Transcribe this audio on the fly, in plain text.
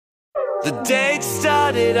The date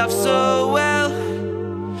started off so well,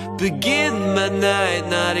 begin my night,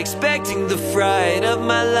 not expecting the fright of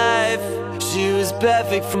my life. She was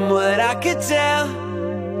perfect from what I could tell.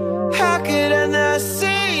 How could I not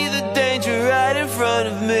see the danger right in front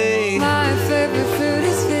of me? My favorite food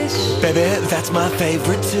is fish. Baby, that's my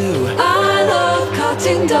favorite too. I love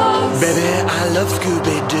cartoon dogs. Baby, I love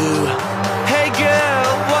Scooby-Doo. Hey girl,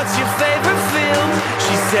 what's your favorite film?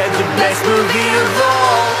 She said the best movie of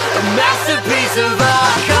all, a masterpiece of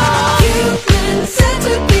art called Human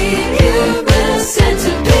centipede, human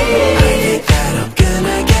centipede. I think that I'm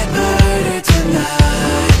gonna get murdered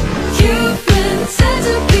tonight. Human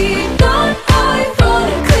centipede, not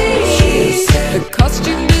ironically. She said the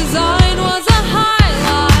costume design was a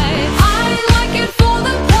highlight. I like it for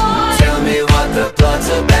the plot. tell me what the plot's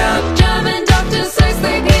about. German doctors say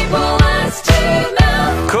sleep people as to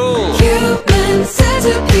mouth. Cool. Human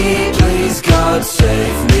centipede. Please God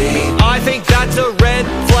save me. I think that's a red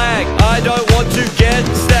flag. I don't want to get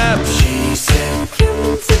stabbed. She said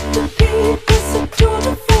Human centipede is a tour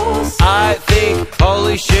de force. I think,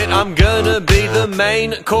 holy shit, I'm gonna be the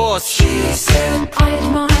main course. She said I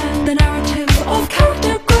admire the narrative of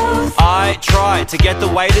character growth. I try to get the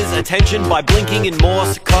waiter's attention by blinking in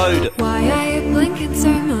Morse code. Why are you blinking so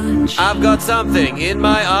much? I've got something in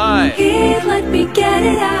my eye. Here, let me get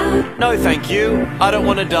it out. No thank you, I don't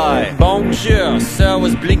want to die. Bonjour, sir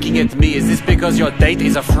was blinking at me. Is this because your date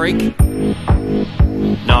is a freak?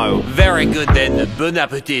 No, very good then, bon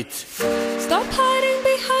appetit. Stop hiding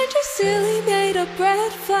behind your silly made-up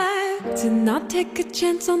red flag. Do not take a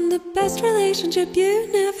chance on the best relationship you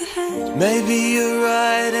never had. Maybe you're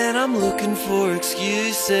right and I'm looking for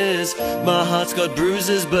excuses. My heart's got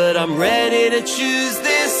bruises but I'm ready to choose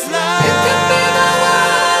this life. You could be the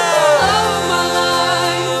one, the love of my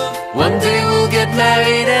life. One day we'll get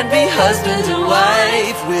married and be husband and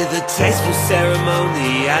wife, with a tasteful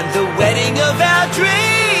ceremony and the wedding of our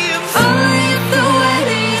dreams. Only if the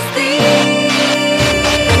wedding's theme.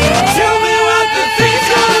 Tell me what the thing's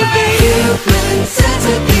gonna be. Human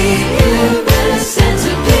centipede, human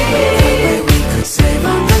centipede. We could save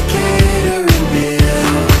on the catering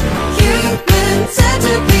bill. Human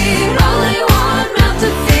centipede, only one mouth to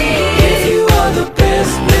feed. If you are the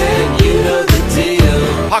best man, you know the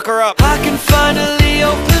deal. Pucker up. I can finally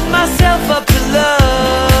open myself up to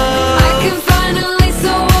love. I can finally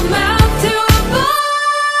sew a mouth to a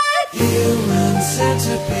bud. Human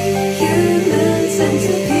centipede. Human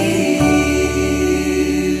centipede.